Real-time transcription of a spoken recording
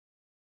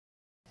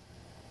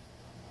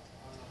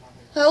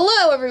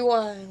Hello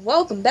everyone!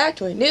 Welcome back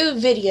to a new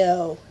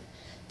video.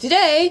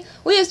 Today,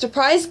 we have a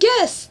surprise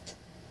guest!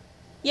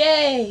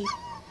 Yay!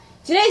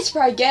 Today's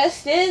surprise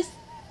guest is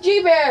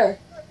G-Bear!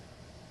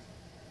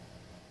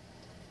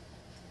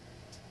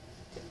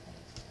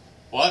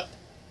 What?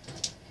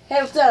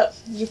 Hey, what's up?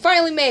 You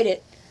finally made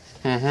it.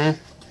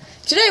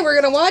 Today we're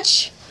gonna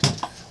watch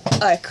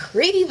a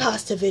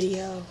creepypasta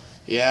video.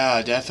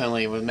 Yeah,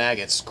 definitely, with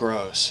maggots.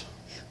 Gross.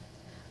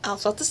 I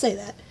was about to say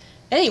that.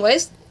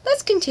 Anyways,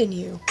 let's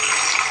continue.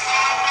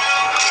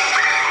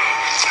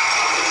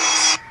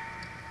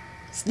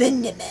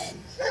 Slender Man.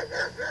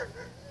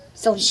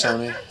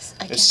 Sony.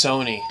 It's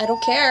Sony. I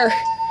don't care. You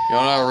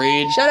don't know how to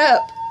read? Shut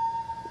up.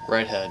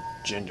 Redhead.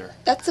 Gender.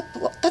 That's a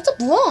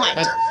blonde.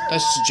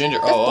 That's gender.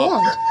 That's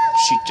blonde.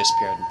 She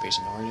disappeared and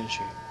facing nowhere, didn't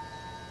she?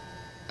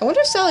 I wonder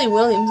if Sally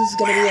Williams is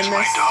gonna be in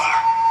this.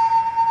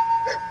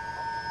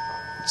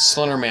 It's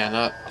Slender Man,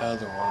 not the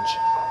other ones.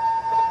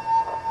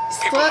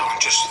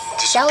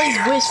 Sally's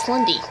with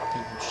Slendy.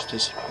 People just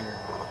disappear.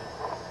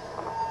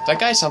 That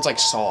guy sounds like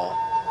Saul.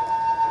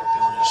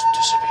 People just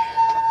disappear.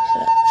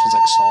 Shut up. Sounds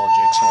like Saul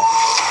Jigsaw.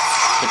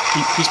 But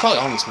he's probably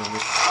on this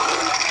movie.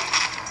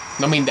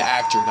 I mean the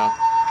actor, not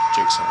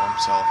Jigsaw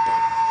himself,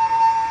 but...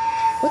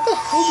 What the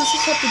hell does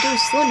this have to do with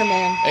Slender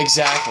Man?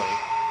 Exactly.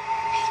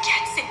 He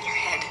gets in your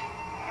head.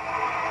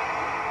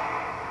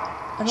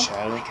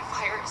 Shadow? Like a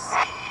virus.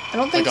 I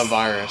don't think Like a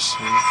virus.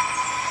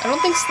 I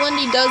don't think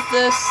Slendy does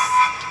this.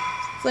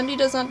 Slendy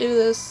does not do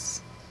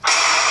this.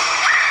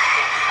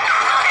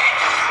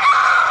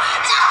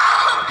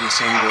 The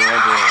same girl,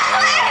 but,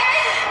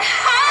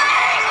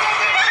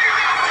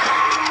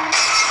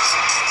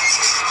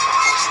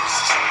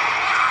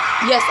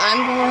 Yes, I'm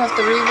gonna have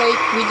to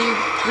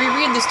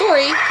reread the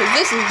story, because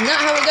this is not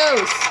how it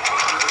goes.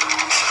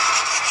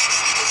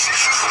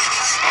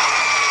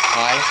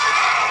 Hi.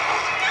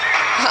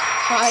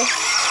 Hi.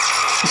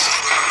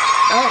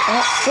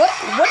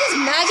 What does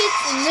maggots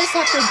and this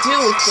have to do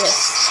with this?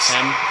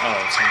 Him? Oh,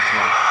 it's him.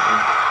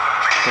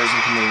 Person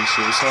committing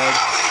suicide.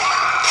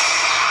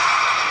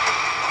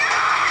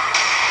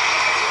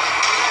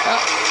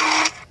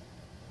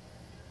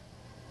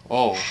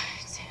 Oh.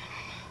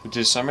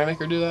 Did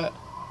Sunmaker do that?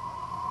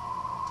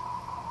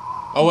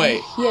 Oh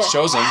wait, Yeah.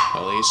 shows him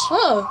at least.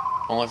 Oh,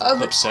 Only for a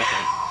clip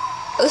second.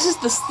 this is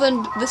the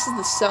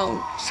Sony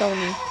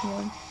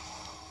one.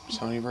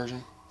 Sony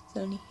version.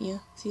 Sony, yeah.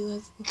 See,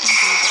 that's the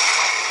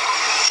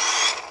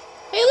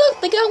Hey, look,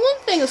 they got one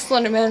thing of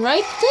Slender Man,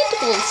 right?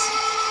 Tentacles.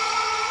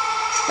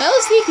 Now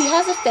let's see if he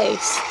has a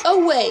face.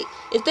 Oh wait,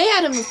 if they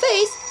had him a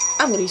face,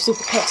 I'm gonna be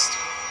super pissed.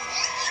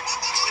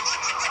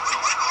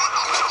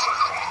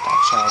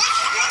 Back shots.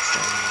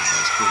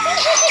 That's pretty good.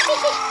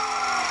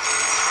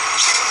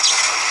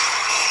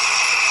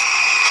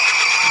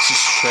 This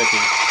is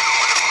trippy.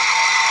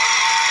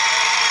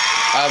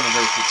 I have a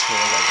very good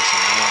trailer like this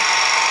one.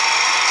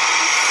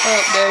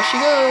 Oh, there she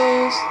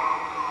goes.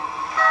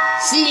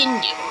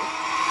 Slender.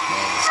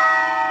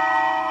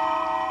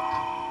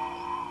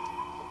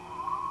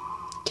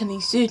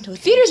 Coming soon to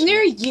theaters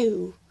near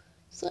you.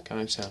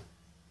 Coming soon.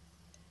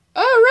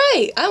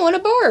 Alright, I want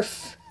to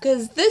barf.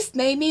 Because this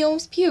made me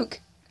almost puke.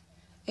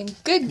 And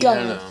good God.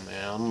 Yeah, I know,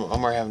 man.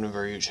 I'm already having a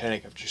very huge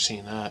headache after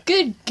seeing that.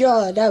 Good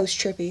God, that was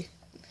trippy.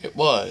 It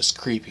was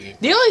creepy.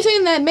 The only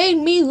thing that made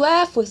me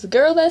laugh was the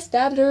girl that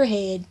stabbed her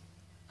head.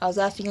 I was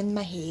laughing in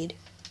my head.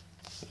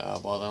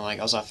 Well then,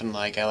 I was laughing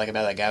about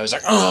that guy was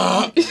like,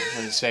 in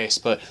his face.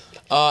 But,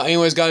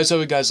 anyways, guys, hope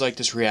you guys like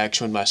this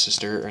reaction with my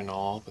sister and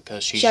all,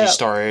 because she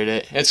started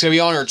it. It's gonna be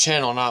on her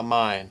channel, not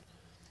mine.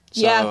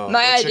 So, yeah,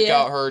 my idea. Check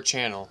out her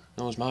channel.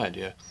 That was my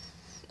idea.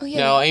 Oh, yeah.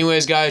 Now,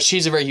 anyways, guys,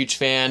 she's a very huge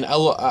fan.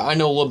 I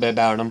know a little bit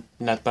about him,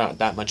 not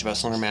that much about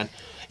Slender Man.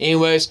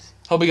 Anyways,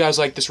 hope you guys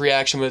like this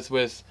reaction with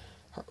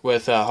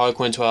Harley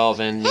Quinn 12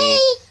 and me. Hey,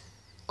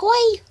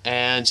 Koi.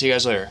 And see you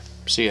guys later.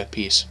 See ya.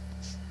 Peace.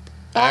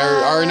 I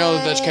already know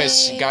that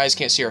guys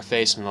can't see her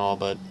face and all,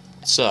 but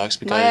it sucks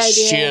because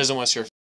she doesn't want to see her